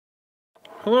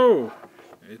Hello!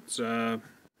 It's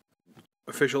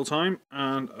official time,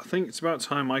 and I think it's about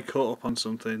time I caught up on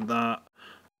something that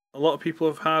a lot of people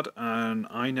have had and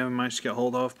I never managed to get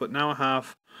hold of, but now I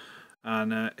have.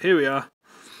 And here we are.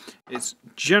 It's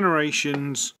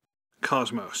Generations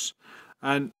Cosmos.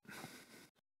 And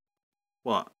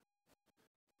what?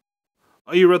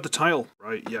 Oh, you read the title,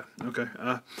 right? Yeah, okay.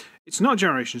 It's not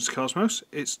Generations Cosmos,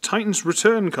 it's Titan's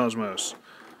Return Cosmos.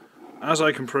 As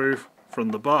I can prove from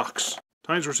the box.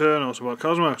 Titan's Return, also about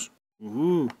Cosmos.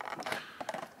 Ooh.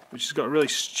 Which has got a really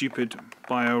stupid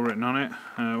bio written on it.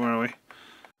 Where are we?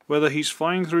 Whether he's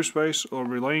flying through space or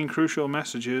relaying crucial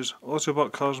messages,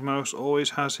 Autobot Cosmos always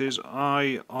has his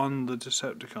eye on the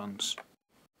Decepticons.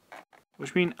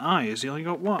 Which mean eye? Has he only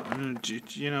got what?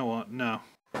 You know what? No.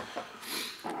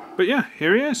 But yeah,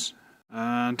 here he is.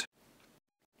 And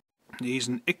he's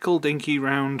an ickle dinky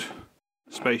round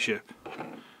spaceship.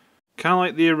 Kind of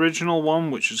like the original one,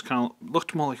 which is kind of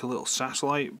looked more like a little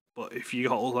satellite, but if you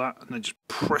got all that and then just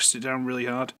pressed it down really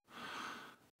hard,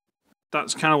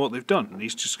 that's kind of what they've done.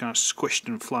 He's just kind of squished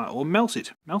and flat, or melted.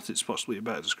 Melted's possibly a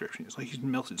better description. It's like he's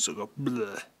melted, so got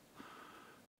bleh.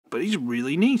 But he's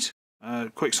really neat.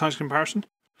 Quick size comparison.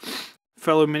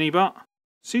 Fellow Minibot,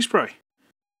 Sea Spray.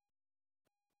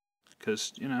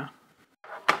 Because, you know.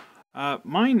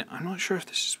 Mine, I'm not sure if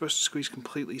this is supposed to squeeze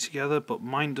completely together, but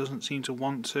mine doesn't seem to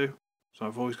want to. So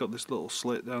I've always got this little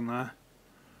slit down there.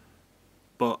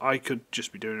 But I could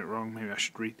just be doing it wrong. Maybe I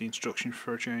should read the instructions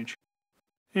for a change.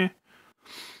 Yeah.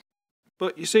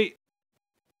 But you see,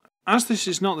 as this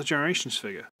is not the Generations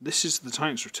figure, this is the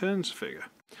Titans Returns figure.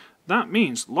 That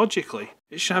means, logically,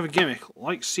 it should have a gimmick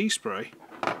like Sea Spray,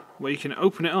 where you can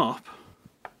open it up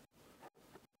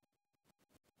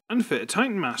and fit a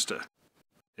Titan Master.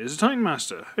 Here's a Titan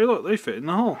Master. Hey look, they fit in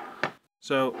the hole.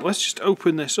 So let's just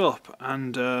open this up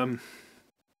and there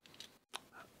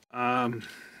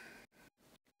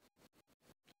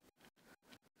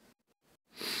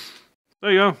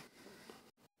you go.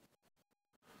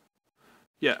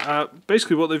 Yeah,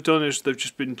 basically what they've done is they've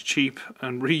just been cheap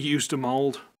and reused a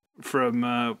mould from,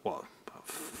 what, about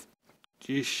 5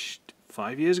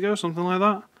 years ago, something like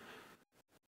that?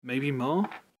 Maybe more?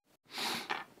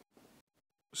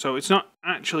 So it's not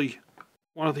actually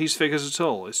one of these figures at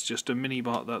all, it's just a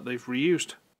mini-bot that they've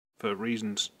reused for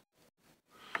reasons.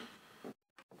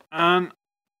 And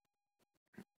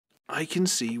I can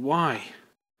see why.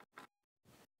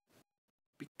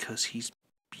 Because he's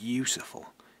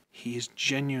beautiful. He is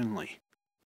genuinely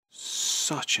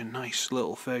such a nice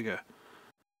little figure.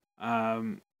 I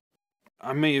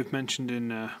may have mentioned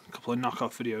in a couple of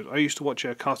knockoff videos, I used to watch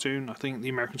a cartoon, I think the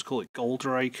Americans call it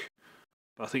Goldrake,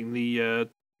 but I think the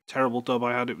terrible dub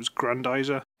I had, it was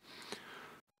Grandizer.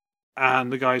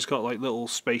 And the guy's got like little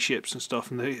spaceships and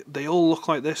stuff, and they all look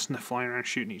like this, and they're flying around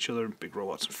shooting each other, and big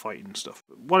robots and fighting and stuff,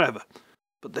 but whatever.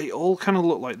 But they all kind of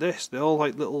look like this, they're all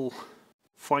like little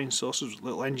flying saucers with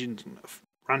little engines and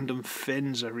random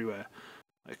fins everywhere.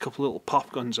 Like a couple of little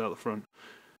pop guns out the front.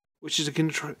 Which is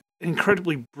an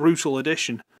incredibly brutal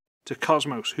addition to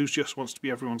Cosmos, who just wants to be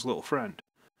everyone's little friend.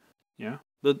 Yeah?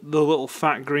 The little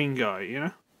fat green guy, you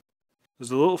know? There's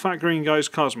the little fat green guy's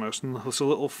Cosmos, and there's a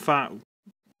little fat,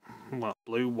 well,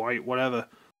 blue, white, whatever,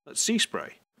 that's Sea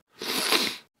Spray.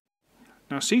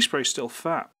 Now, Sea Spray's still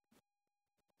fat.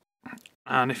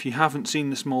 And if you haven't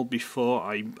seen this mould before,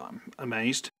 I'm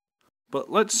amazed.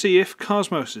 But let's see if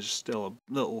Cosmos is still a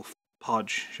little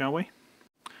podge, shall we?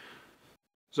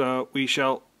 So we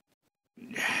shall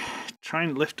try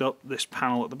and lift up this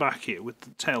panel at the back here with the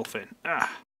tail fin.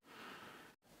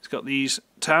 It's got these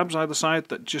tabs either side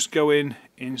that just go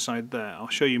inside there. I'll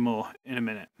show you more in a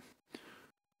minute.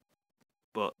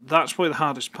 But that's probably the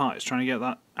hardest part, is trying to get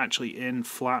that actually in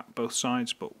flat both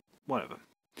sides, but whatever.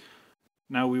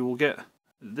 Now we will get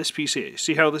this piece here.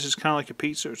 See how this is kind of like a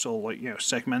pizza? It's all like, you know,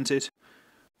 segmented.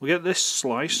 We'll get this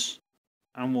slice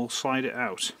and we'll slide it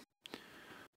out.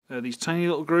 There are these tiny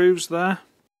little grooves there,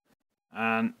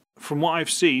 and from what I've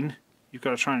seen, you've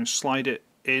got to try and slide it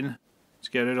in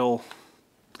to get it all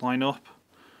to line up.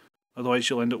 Otherwise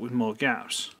you'll end up with more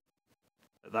gaps.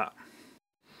 Like that.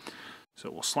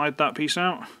 So we'll slide that piece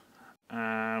out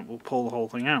and we'll pull the whole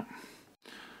thing out.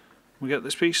 We get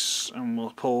this piece and we'll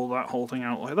pull that whole thing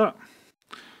out like that.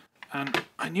 And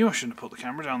I knew I shouldn't have put the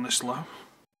camera down this low.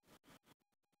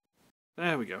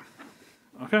 There we go.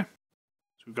 Okay,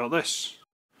 so we've got this.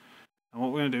 And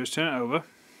what we're going to do is turn it over.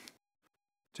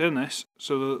 Turn this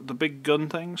so the big gun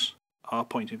things are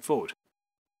pointing forward.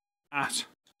 At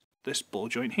this ball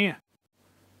joint here.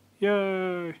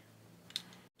 Yay! So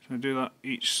we're going to do that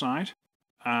each side.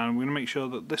 And we're going to make sure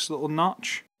that this little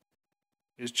notch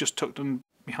is just tucked in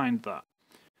behind that.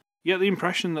 You get the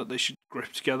impression that they should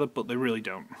grip together, but they really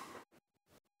don't.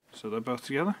 So they're both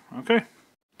together. Okay.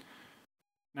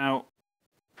 Now,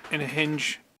 in a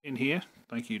hinge in here,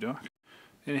 thank you, Doc.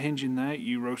 In a hinge in there,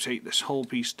 you rotate this whole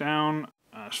piece down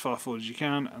as far forward as you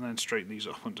can, and then straighten these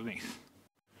up underneath.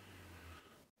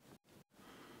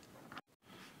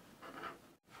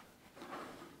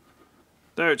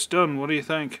 There, it's done. What do you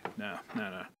think? No.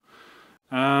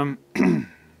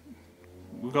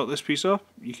 We've got this piece up.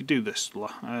 You could do this.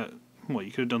 Well,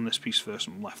 you could have done this piece first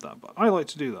and left that, but I like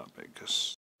to do that bit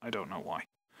because I don't know why.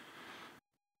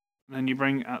 And then you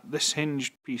bring at this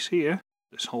hinged piece here,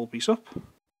 this whole piece up,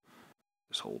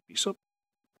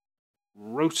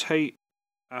 rotate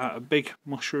a big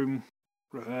mushroom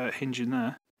hinge in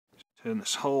there, turn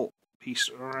this whole piece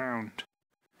around.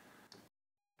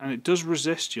 And it does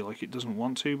resist you, like it doesn't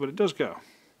want to, but it does go.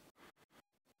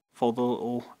 Fold the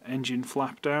little engine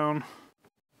flap down,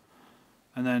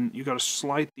 and then you've got to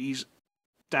slide these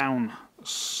down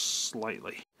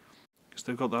slightly, because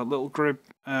they've got that little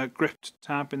gripped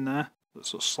tab in there that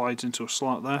sort of slides into a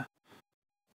slot there.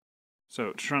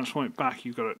 So to transform it back,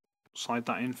 you've got to slide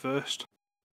that in first.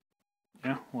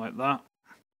 Yeah, like that.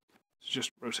 So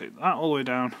just rotate that all the way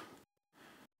down,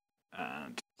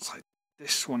 and slide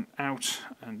this one out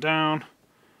and down,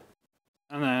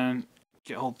 and then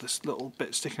get hold of this little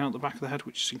bit sticking out the back of the head,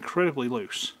 which is incredibly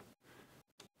loose,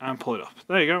 and pull it up.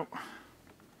 There you go.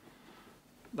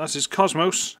 That is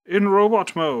Cosmos in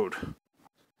robot mode.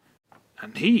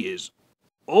 And he is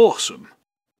awesome.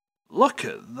 Look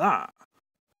at that.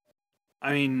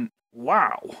 I mean,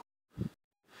 wow. I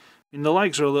mean, the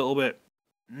legs are a little bit...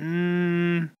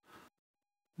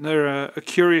 they're a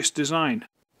curious design.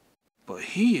 But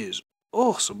he is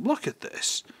awesome. Look at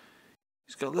this.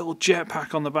 He's got a little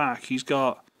jetpack on the back. He's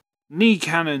got knee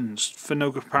cannons for no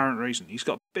apparent reason. He's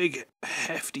got big,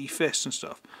 hefty fists and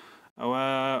stuff.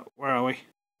 Oh, where are we?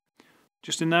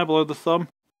 Just in there below the thumb.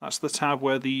 That's the tab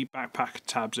where the backpack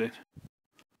tabs in.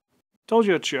 Told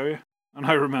you I'd show you. And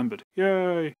I remembered.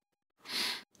 Yay!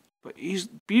 But he's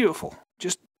beautiful.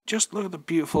 Just look at the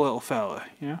beautiful little fella.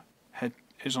 Yeah? Head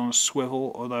is on a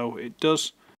swivel, although it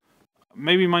does...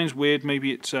 Maybe mine's weird.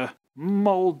 Maybe it's a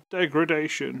mold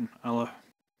degradation, a la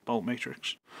Bolt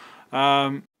Matrix.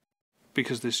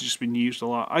 Because this has just been used a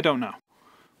lot. I don't know.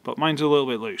 But mine's a little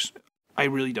bit loose. I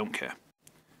really don't care.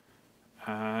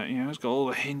 He's got all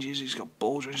the hinges, he's got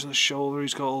ball joints in the shoulder,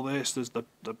 he's got all this, there's the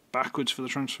backwards for the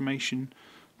transformation,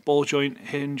 ball joint,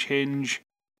 hinge,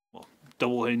 well,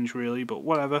 double hinge really, but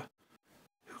whatever.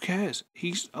 Who cares?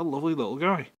 He's a lovely little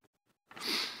guy.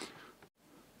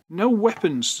 No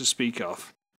weapons to speak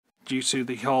of, due to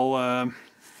the whole,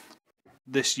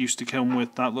 this used to come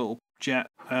with that little jet,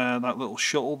 that little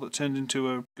shuttle that turned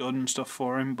into a gun and stuff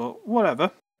for him, but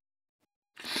whatever.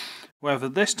 However,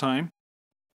 this time,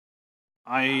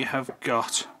 I have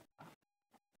got...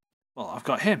 Well, I've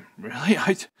got him, really.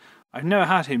 I've never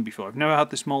had him before. I've never had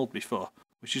this mould before.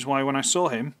 Which is why when I saw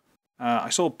him, I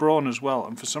saw Brawn as well.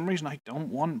 And for some reason, I don't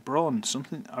want Brawn.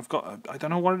 Something I've got... I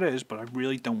don't know what it is, but I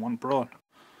really don't want Brawn.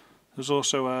 There's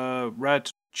also a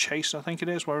Red Chase, I think it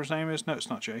is, whatever his name is. No, it's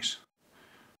not Chase.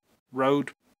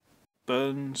 Road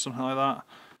Burn, something like that.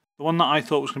 The one that I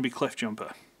thought was going to be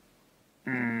Cliffjumper.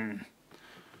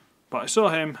 But I saw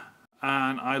him,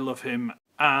 and I love him,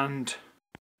 and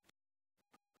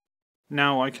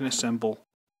now I can assemble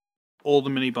all the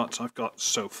mini-bots I've got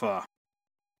so far.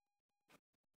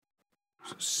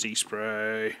 So, sea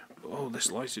spray. Oh, this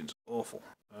lighting's awful.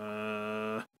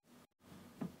 Is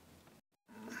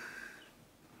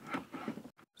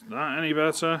that any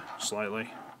better?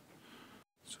 Slightly.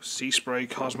 So sea spray,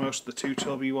 Cosmos, the two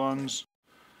tubby ones.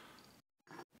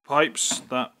 Pipes,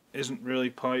 that isn't really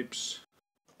pipes.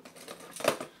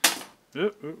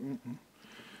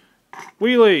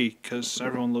 Wheelie, because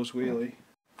everyone loves Wheelie.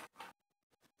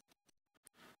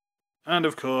 And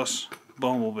of course,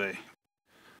 Bumblebee.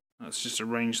 Let's just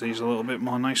arrange these a little bit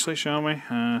more nicely, shall we?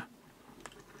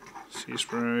 Sea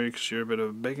spray, because you're a bit of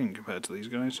a big one compared to these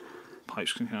guys.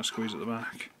 Pipes can kind of squeeze at the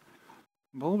back.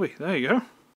 Bumblebee, there you go.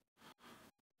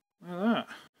 Look at that.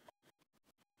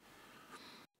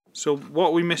 So what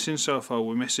are we missing so far?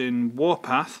 We're missing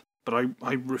Warpath. But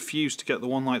I refuse to get the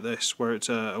one like this, where it's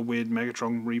a weird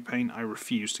Megatron repaint. I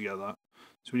refuse to get that.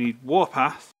 So we need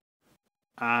Warpath,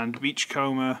 and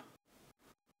Beachcomber,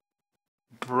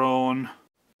 Brawn,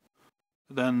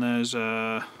 then there's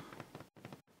Outback,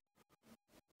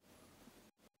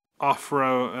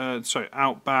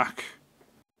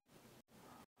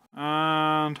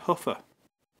 and Huffer.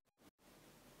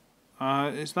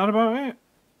 Is that about it?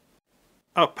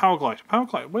 Oh, Powerglide.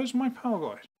 Powerglide. Where's my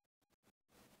Powerglide?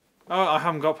 Oh, I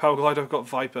haven't got Powerglide, I've got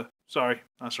Viper. Sorry,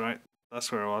 that's right. That's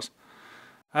where it was.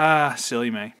 Ah, silly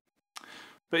me.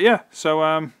 But yeah,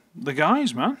 so the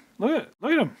guys, man, look at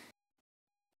them.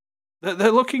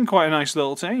 They're looking quite a nice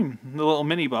little team. The little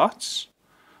mini bots.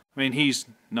 I mean, he's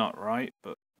not right,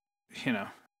 but you know,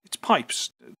 it's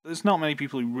pipes. There's not many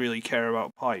people who really care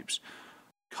about pipes.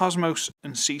 Cosmos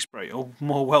and Sea Spray are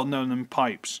more well known than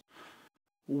pipes.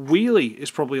 Wheelie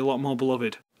is probably a lot more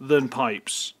beloved than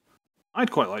pipes.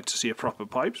 I'd quite like to see a proper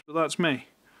pipes, but that's me.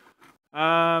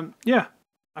 Yeah,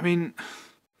 I mean,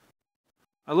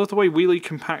 I love the way Wheelie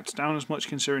compacts down as much,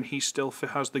 considering he still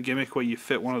has the gimmick where you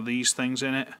fit one of these things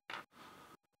in it.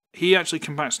 He actually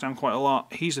compacts down quite a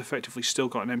lot. He's effectively still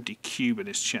got an empty cube in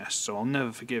his chest, so I'll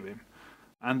never forgive him.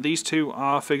 And these two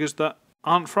are figures that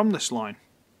aren't from this line,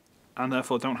 and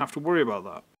therefore don't have to worry about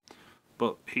that.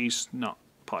 But he's not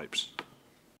pipes.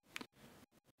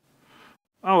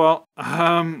 Oh well,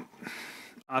 I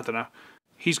don't know.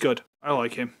 He's good. I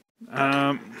like him.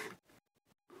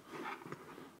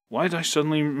 Why did I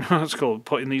suddenly, that's called,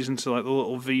 putting these into like the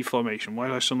little V formation, why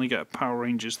did I suddenly get a Power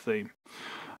Rangers theme?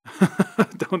 I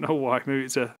don't know why, maybe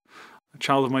it's a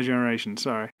child of my generation,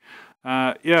 sorry.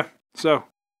 Yeah, so,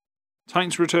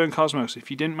 Titans Return Cosmos. If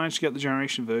you didn't manage to get the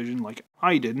Generation version, like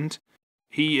I didn't,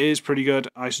 he is pretty good.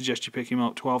 I suggest you pick him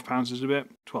up. £12 is a bit,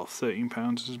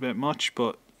 £13 is a bit much,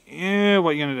 but yeah,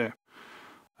 what are you going to do?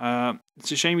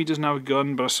 It's a shame he doesn't have a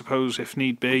gun, but I suppose if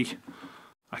need be,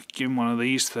 I could give him one of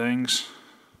these things.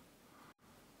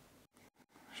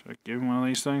 Should I give him one of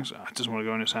these things? It doesn't want to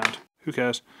go in his hand. Who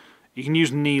cares? You can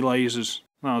use knee lasers.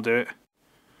 That'll do it.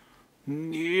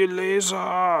 Knee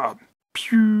laser!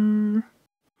 Pew!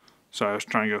 Sorry, I was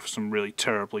trying to go for some really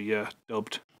terribly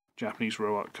dubbed Japanese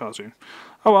robot cartoon.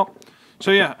 Oh well.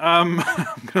 So yeah, I'm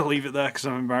going to leave it there because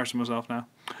I'm embarrassing myself now.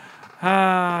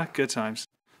 Good times.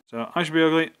 So I should be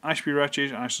ugly, I should be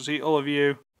wretched, and I shall see all of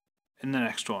you in the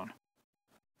next one.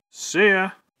 See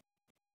ya!